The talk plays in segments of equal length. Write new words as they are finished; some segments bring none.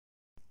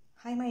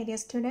Hi my dear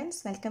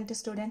students, welcome to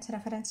Students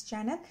Reference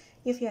Channel.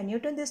 If you are new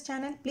to this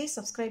channel, please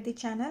subscribe the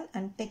channel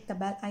and click the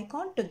bell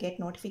icon to get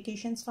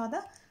notifications for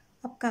the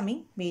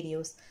upcoming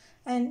videos.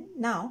 And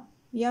now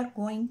we are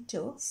going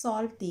to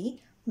solve the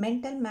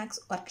Mental Maths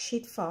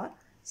worksheet for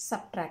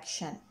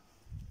subtraction.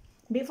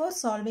 Before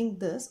solving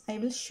this, I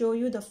will show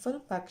you the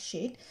full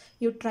worksheet.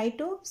 You try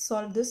to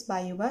solve this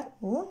by your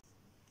own,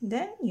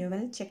 then you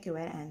will check your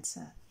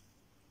answer.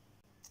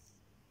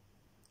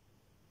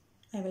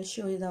 I will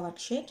show you the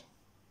worksheet.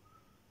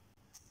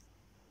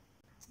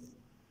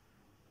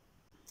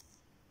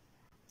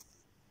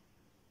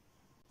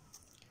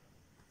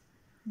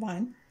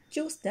 1.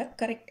 Choose the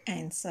correct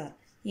answer.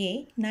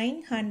 A.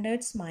 9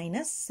 hundreds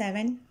minus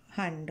 7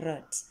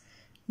 hundreds.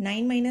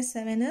 9 minus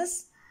 7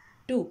 is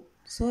 2.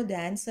 So the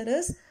answer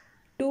is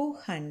 2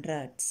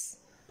 hundreds.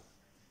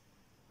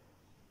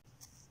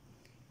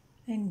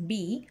 And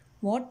B.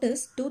 What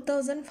is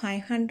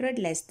 2500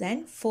 less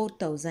than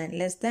 4000?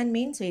 Less than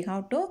means we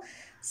have to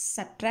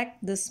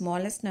subtract the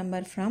smallest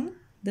number from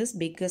this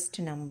biggest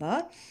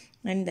number.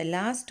 And the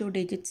last two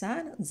digits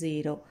are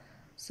 0.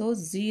 So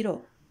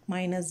 0.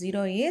 Minus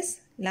 0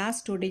 is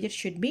last two digits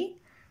should be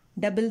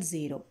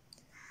 00.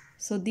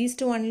 So these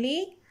two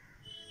only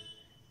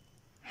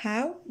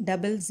have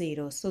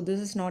 00. So this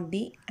is not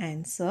the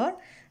answer.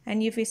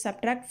 And if we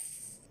subtract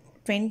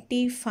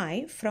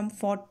 25 from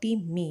 40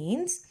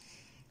 means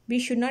we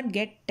should not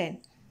get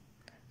 10.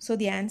 So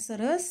the answer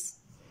is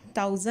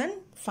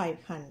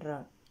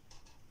 1500.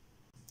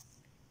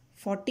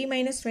 40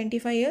 minus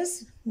 25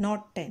 is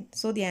not 10.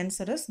 So the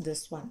answer is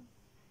this one.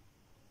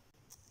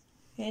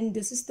 And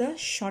this is the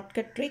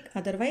shortcut trick.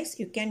 Otherwise,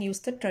 you can use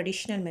the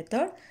traditional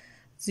method.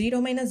 0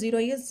 minus 0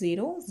 is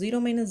 0. 0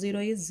 minus 0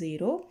 is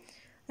 0.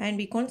 And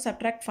we can't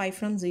subtract 5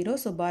 from 0.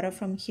 So, borrow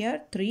from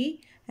here 3.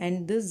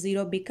 And this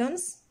 0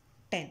 becomes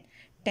 10.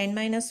 10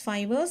 minus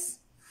 5 is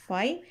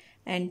 5.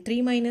 And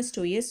 3 minus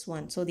 2 is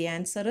 1. So, the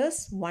answer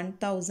is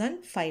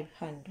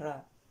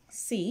 1500.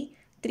 C.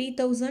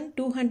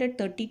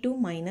 3232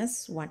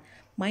 minus 1.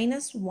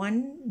 Minus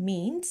 1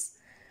 means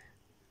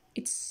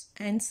its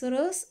answer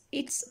is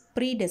its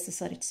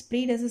predecessor. Its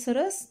predecessor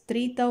is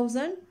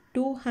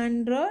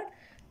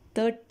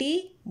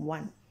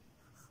 3231.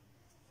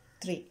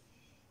 3.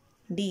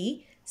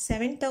 D.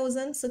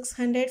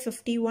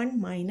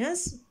 7651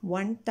 minus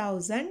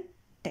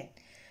 1010.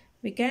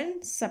 We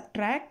can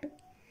subtract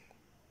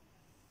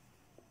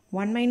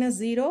 1 minus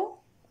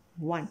 0,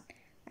 1.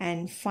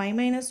 And 5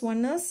 minus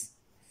 1 is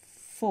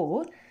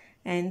 4.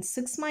 And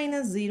 6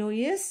 minus 0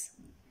 is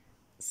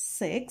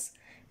 6.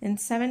 And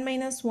 7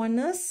 minus 1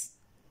 is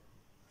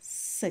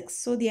 6.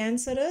 So the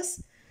answer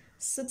is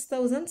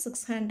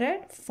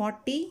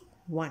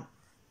 6641.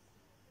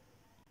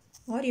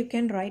 Or you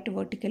can write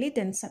vertically,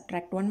 then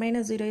subtract 1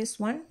 minus 0 is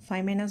 1,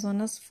 5 minus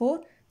 1 is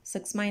 4,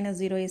 6 minus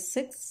 0 is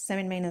 6,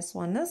 7 minus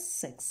 1 is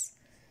 6.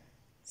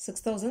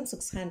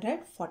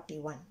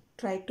 6641.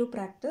 Try to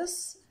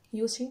practice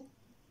using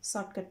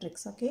shortcut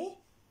tricks, okay?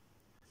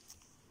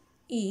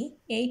 E.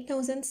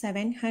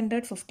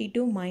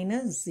 8752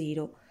 minus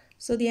 0.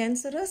 So the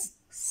answer is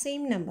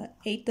same number,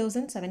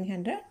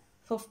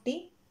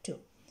 8752.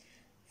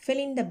 Fill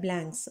in the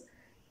blanks.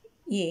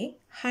 A.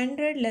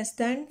 100 less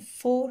than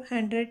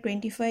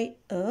 425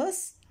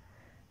 is,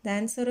 the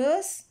answer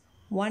is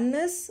 1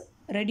 is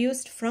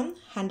reduced from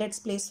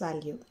 100's place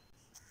value.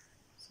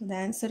 So the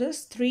answer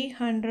is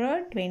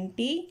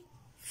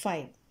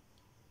 325.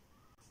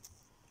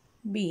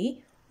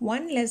 B.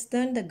 1 less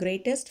than the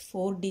greatest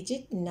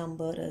 4-digit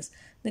number is.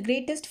 The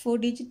greatest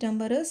 4-digit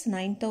number is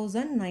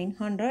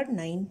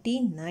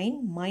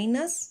 9999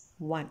 minus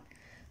 1.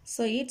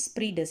 So its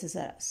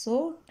predecessor.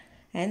 So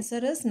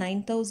answer is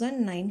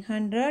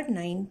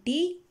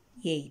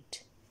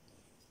 9998.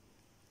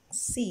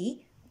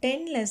 C.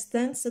 10 less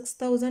than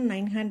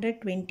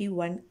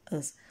 6921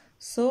 is.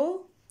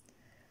 So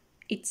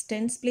its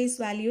tens place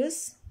value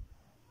is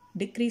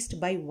decreased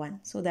by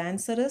 1. So the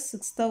answer is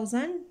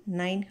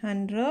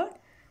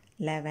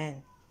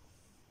 6911.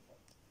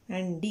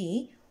 And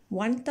D.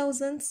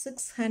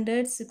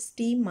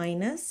 1660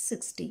 minus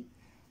 60.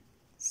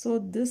 So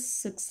this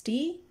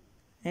 60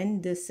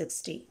 and this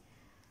 60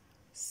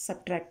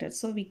 subtracted.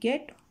 So we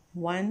get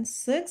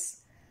 16.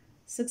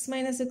 6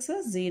 minus 6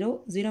 is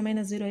 0. 0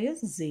 minus 0 is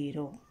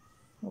 0.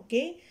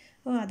 Okay.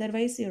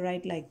 Otherwise you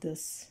write like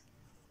this.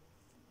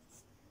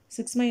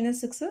 6 minus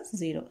 6 is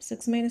 0.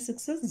 6 minus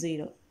 6 is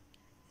 0.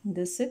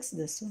 This 6,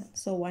 this one.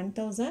 So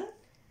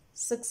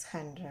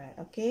 1600.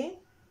 Okay.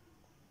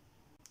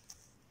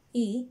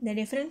 E. The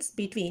difference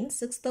between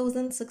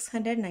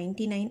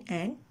 6699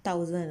 and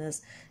 1000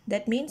 is.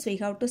 That means we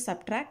have to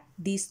subtract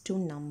these two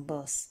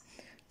numbers.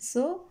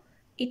 So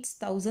its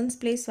thousands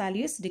place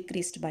value is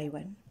decreased by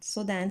 1.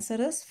 So the answer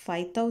is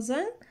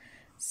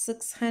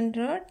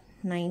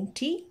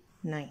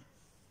 5699.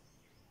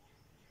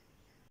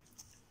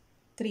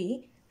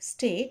 3.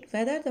 State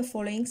whether the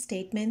following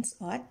statements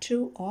are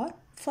true or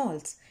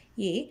false.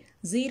 A.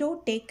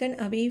 0 taken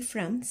away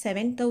from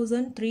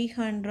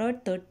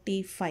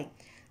 7335.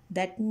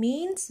 That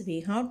means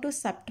we have to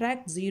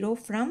subtract 0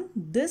 from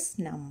this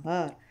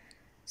number.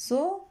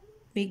 So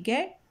we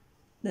get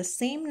the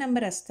same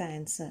number as the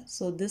answer.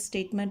 So this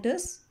statement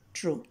is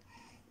true.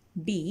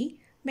 B.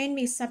 When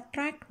we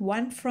subtract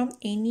 1 from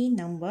any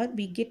number,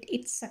 we get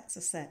its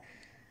successor.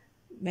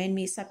 When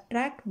we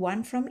subtract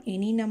 1 from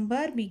any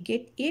number, we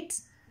get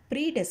its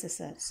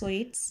predecessor. So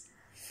it's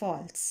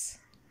false.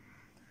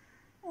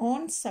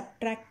 On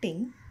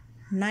subtracting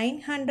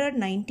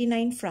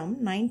 999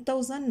 from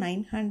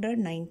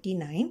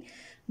 9999,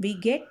 we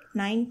get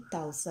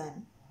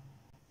 9000.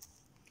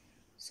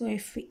 So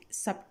if we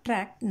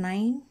subtract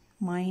 9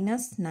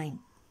 minus 9.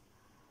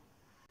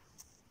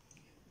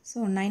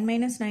 So 9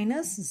 minus 9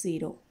 is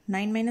 0.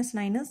 9 minus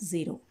 9 is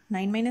 0.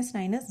 9 minus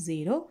 9 is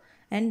 0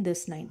 and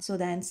this 9. So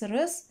the answer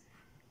is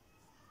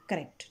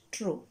correct,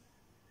 true.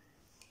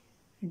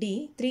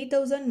 D.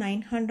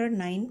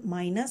 3909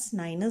 minus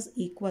 9 is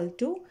equal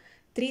to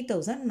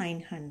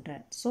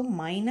 3900. So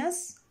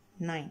minus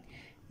 9.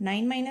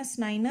 9 minus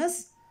 9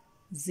 is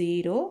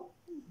 0.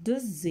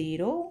 This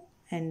 0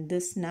 and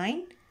this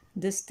 9.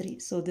 This 3.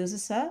 So this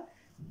is a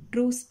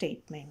true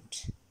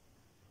statement.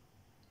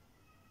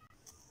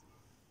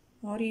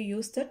 Or you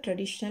use the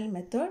traditional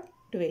method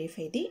to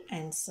verify the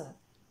answer.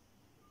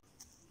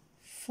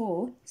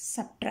 4.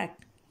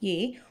 Subtract.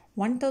 A.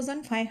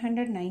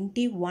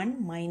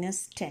 1591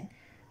 minus 10.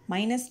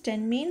 Minus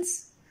 10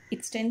 means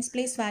its tens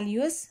place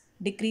value is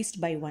decreased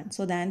by 1.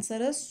 So the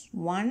answer is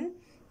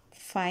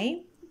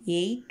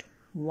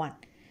 1581.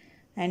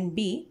 And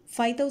B.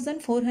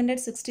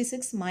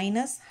 5466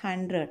 minus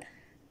 100.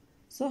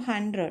 So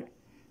 100.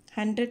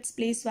 100's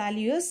place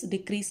value is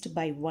decreased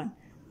by 1.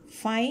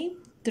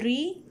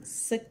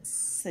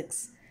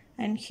 5366.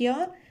 And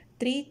here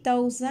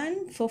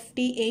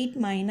 3058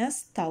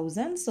 minus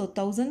 1000. So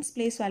 1000's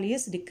place value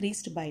is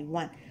decreased by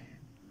 1.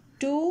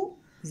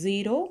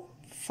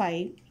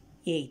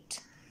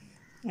 2058.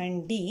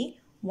 And D.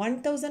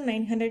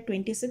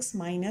 1926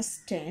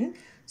 minus 10.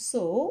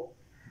 So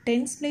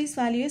 10's place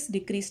value is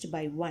decreased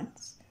by 1.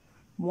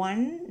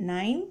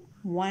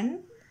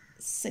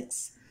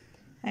 1916.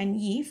 And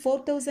E.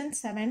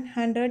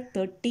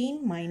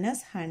 4713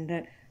 minus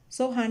 100.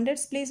 So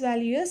 100's place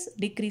value is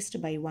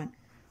decreased by 1.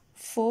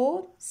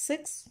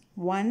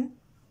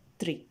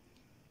 4613.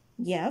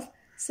 F.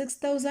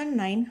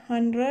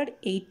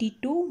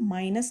 6982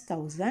 minus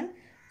 1000.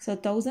 So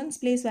 1000's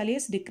place value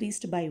is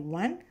decreased by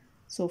 1.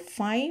 So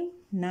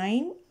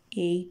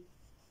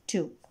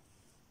 5982.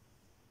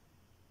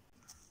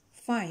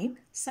 5.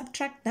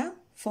 Subtract the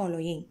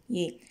following.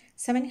 A.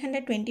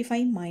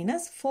 725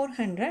 minus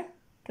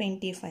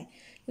 425.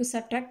 You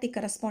subtract the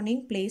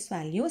corresponding place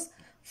values.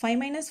 5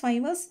 minus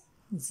 5 is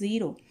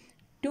 0.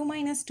 2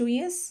 minus 2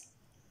 is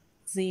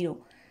 0.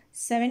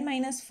 7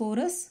 minus 4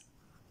 is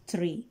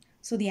 3.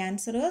 So the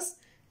answer is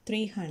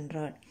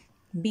 300.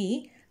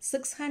 B.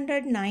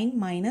 609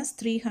 minus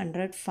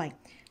 305.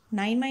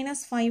 9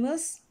 minus 5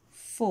 is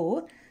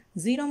 4.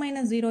 0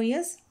 minus 0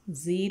 is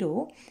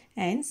 0.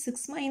 And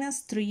 6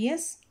 minus 3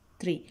 is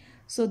 3.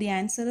 So the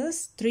answer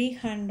is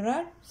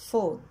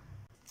 304.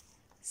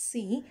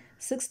 C.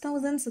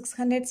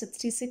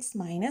 6666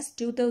 minus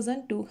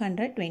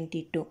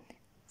 2222.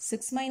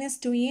 6 minus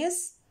 2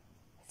 is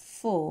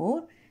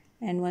 4.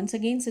 And once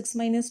again 6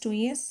 minus 2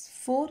 is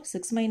 4.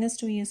 6 minus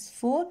 2 is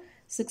 4.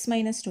 6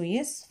 minus 2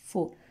 is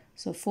 4.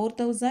 So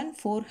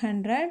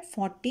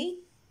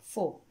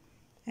 4444.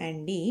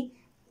 And D.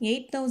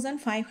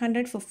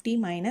 8550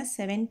 minus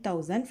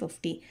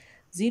 7050.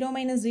 0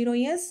 minus 0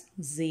 is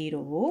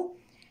 0.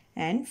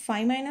 And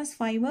 5 minus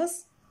 5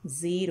 is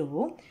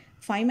 0.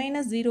 5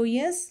 minus 0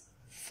 is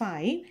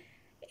 5.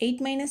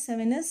 8 minus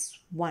 7 is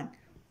 1.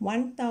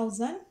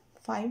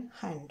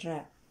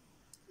 1500.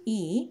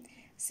 E.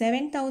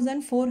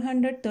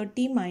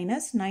 7430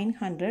 minus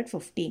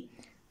 950.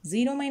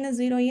 0 minus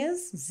 0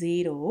 is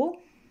 0.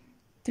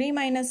 3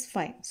 minus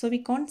 5. So we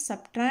can't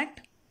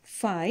subtract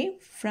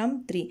 5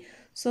 from 3.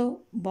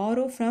 So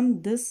borrow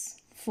from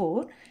this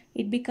 4.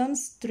 It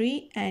becomes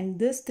 3 and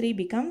this 3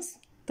 becomes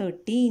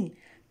 13.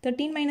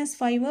 13 minus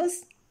 5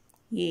 is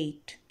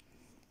 8.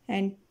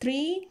 And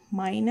 3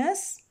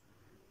 minus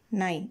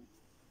 9.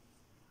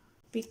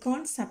 We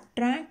can't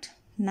subtract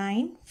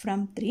 9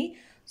 from 3.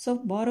 So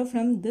borrow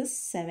from this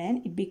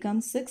 7. It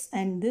becomes 6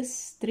 and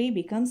this 3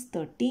 becomes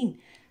 13.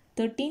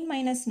 13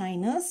 minus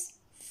 9 is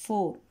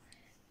 4.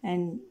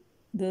 And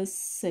this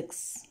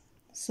 6.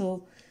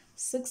 So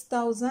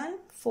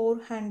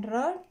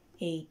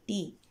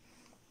 6480.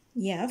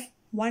 F.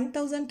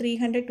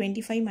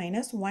 1325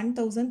 minus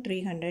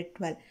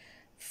 1312.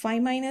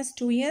 5 minus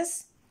 2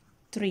 is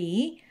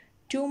 3.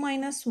 2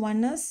 minus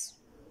 1 is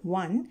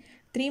 1.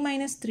 3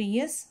 minus 3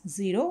 is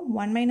 0.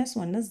 1 minus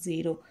 1 is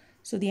 0.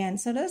 So the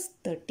answer is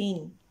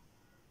 13.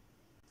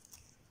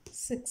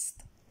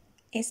 Sixth.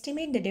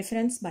 Estimate the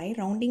difference by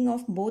rounding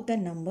off both the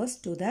numbers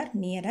to their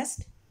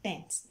nearest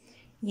tens.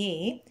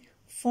 A.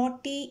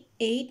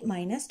 48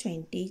 minus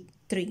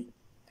 23.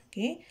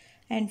 Okay.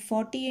 And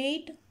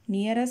 48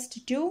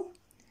 nearest to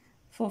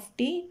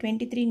 50.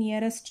 23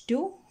 nearest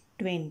to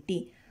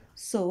 20.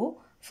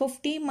 So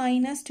 50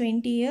 minus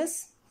 20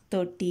 is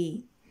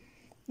 30.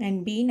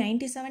 And B,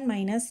 97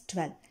 minus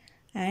 12.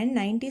 And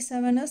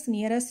 97 is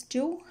nearest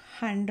to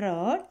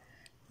 100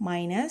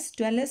 minus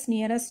 12 is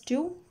nearest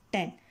to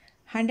 10.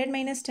 100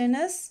 minus 10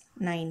 is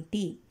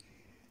 90.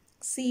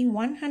 C,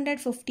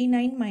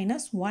 159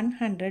 minus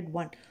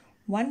 101.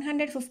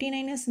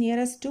 159 is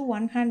nearest to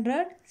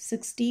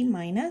 160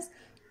 minus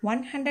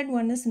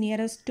 101 is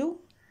nearest to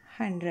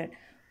 100.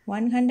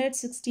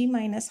 160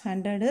 minus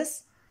 100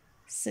 is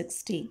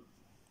 60.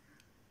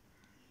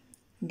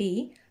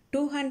 D,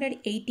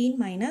 218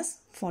 minus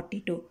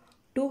 42.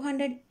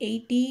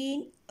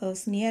 218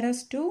 is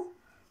nearest to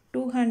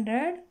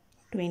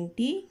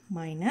 220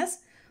 minus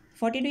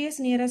 42 is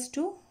nearest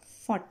to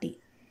 40.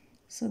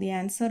 So the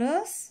answer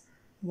is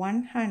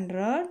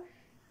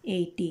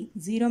 180.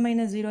 0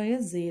 minus 0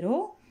 is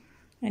 0.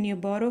 And you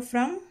borrow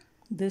from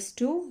this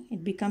 2,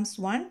 it becomes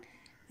 1.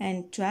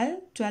 And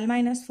 12. 12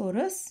 minus 4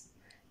 is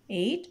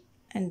 8.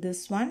 And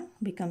this one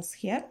becomes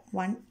here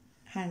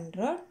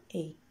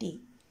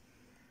 180.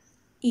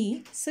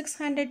 E,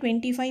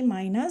 625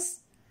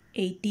 minus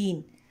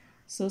 18.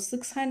 So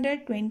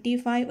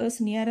 625 is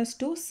nearest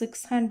to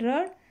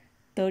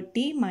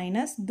 630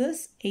 minus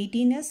this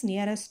 18 is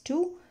nearest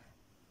to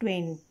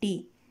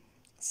 20.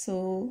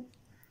 So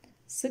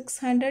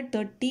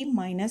 630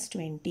 minus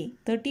 20.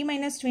 30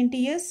 minus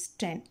 20 is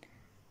 10.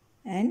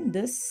 And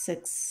this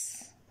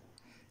 6.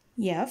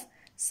 F,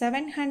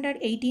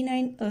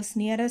 789 is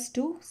nearest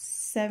to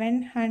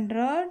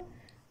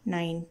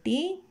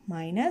 790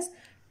 minus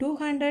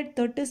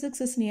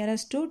 236 is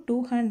nearest to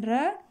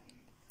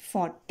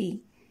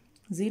 240.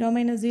 0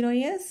 minus 0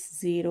 is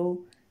 0.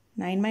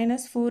 9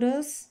 minus 4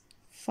 is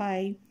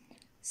 5.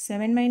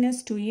 7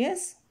 minus 2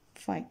 is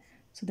 5.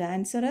 So the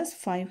answer is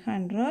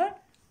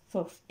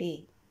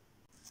 550.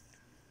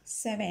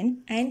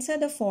 7. Answer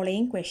the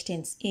following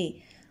questions.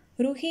 A.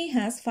 Ruhi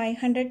has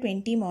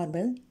 520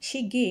 marbles.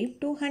 She gave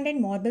 200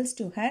 marbles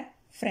to her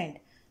friend.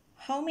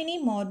 How many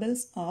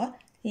marbles are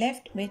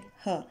left with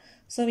her?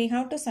 So we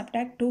have to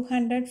subtract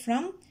 200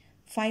 from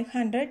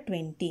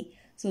 520.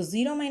 So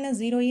 0 minus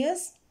 0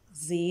 is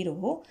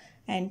 0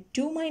 and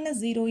 2 minus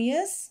 0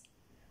 is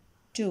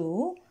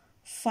 2.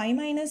 5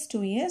 minus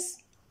 2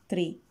 is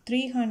 3.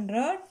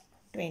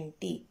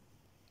 320.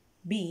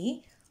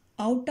 B.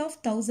 Out of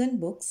 1000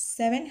 books,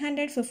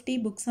 750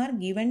 books are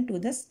given to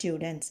the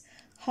students.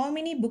 How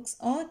many books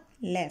are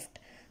left?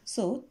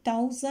 So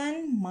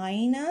 1000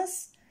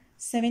 minus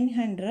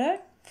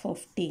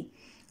 750.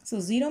 So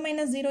 0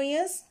 minus 0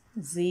 is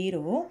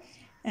 0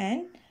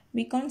 and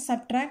we can't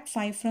subtract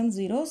 5 from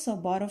 0. So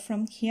borrow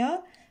from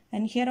here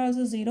and here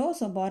also 0.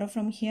 So borrow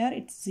from here,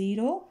 it's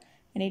 0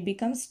 and it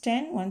becomes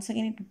 10. Once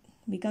again it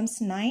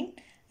becomes 9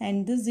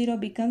 and this 0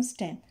 becomes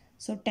 10.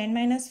 So 10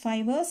 minus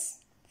 5 is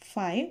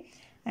 5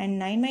 and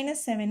 9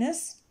 minus 7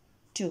 is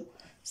 2.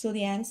 So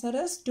the answer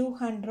is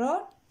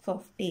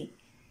 250.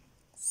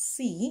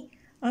 C.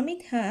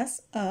 Amit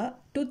has a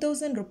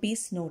 2000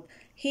 rupees note.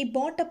 He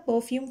bought a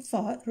perfume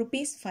for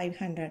rupees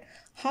 500.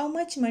 How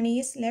much money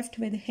is left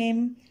with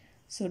him?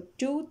 So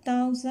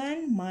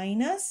 2000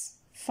 minus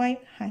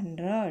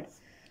 500.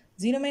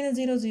 0 minus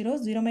 0, 0.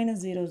 0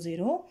 minus 0,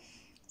 0.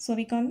 So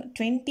we come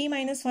 20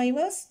 minus 5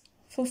 is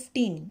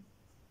 15.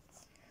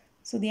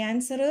 So the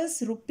answer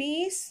is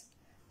rupees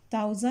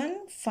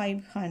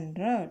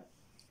 1500.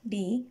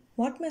 D.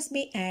 What must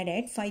be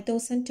added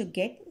 5000 to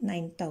get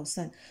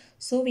 9000?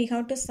 So we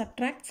have to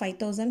subtract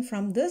 5000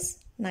 from this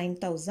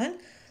 9000.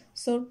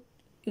 So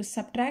you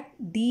subtract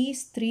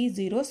these 3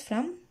 zeros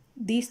from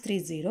these 3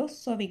 zeros.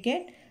 So we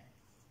get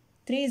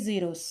 3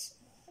 zeros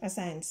as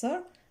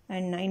answer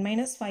and 9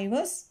 minus 5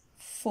 is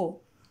 4.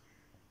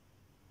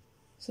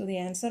 So the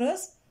answer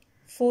is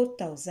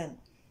 4000.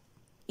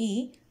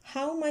 E.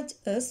 How much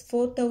is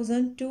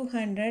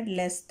 4200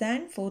 less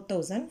than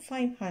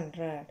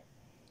 4500?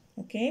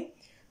 Okay.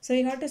 So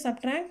you have to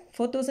subtract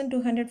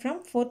 4200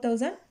 from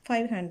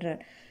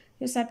 4500.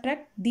 You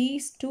subtract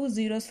these 2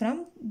 zeros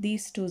from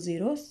these 2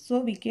 zeros. So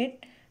we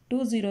get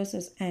 2 zeros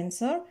as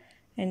answer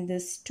and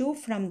this 2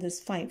 from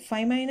this 5.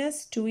 5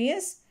 minus 2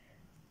 is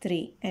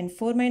 3 and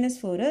 4 minus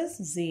 4 is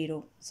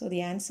 0. So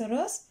the answer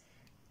is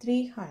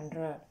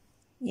 300.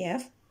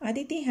 F.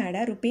 Aditi had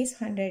a rupees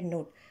 100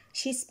 note.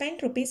 She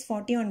spent rupees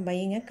 40 on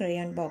buying a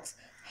crayon box.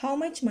 How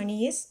much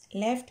money is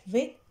left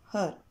with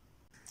her?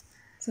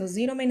 So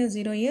 0 minus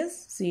 0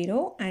 is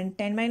 0 and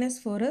 10 minus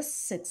 4 is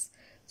 6.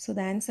 So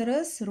the answer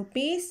is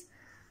rupees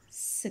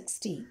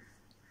 60.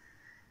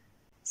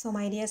 So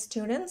my dear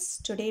students,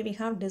 today we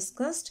have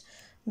discussed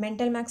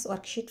mental maths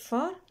worksheet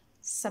for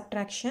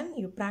subtraction.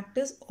 You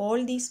practice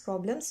all these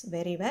problems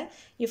very well.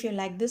 If you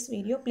like this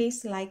video,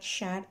 please like,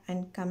 share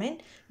and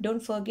comment.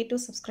 Don't forget to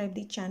subscribe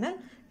the channel.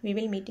 We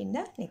will meet in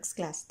the next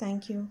class.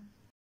 Thank you.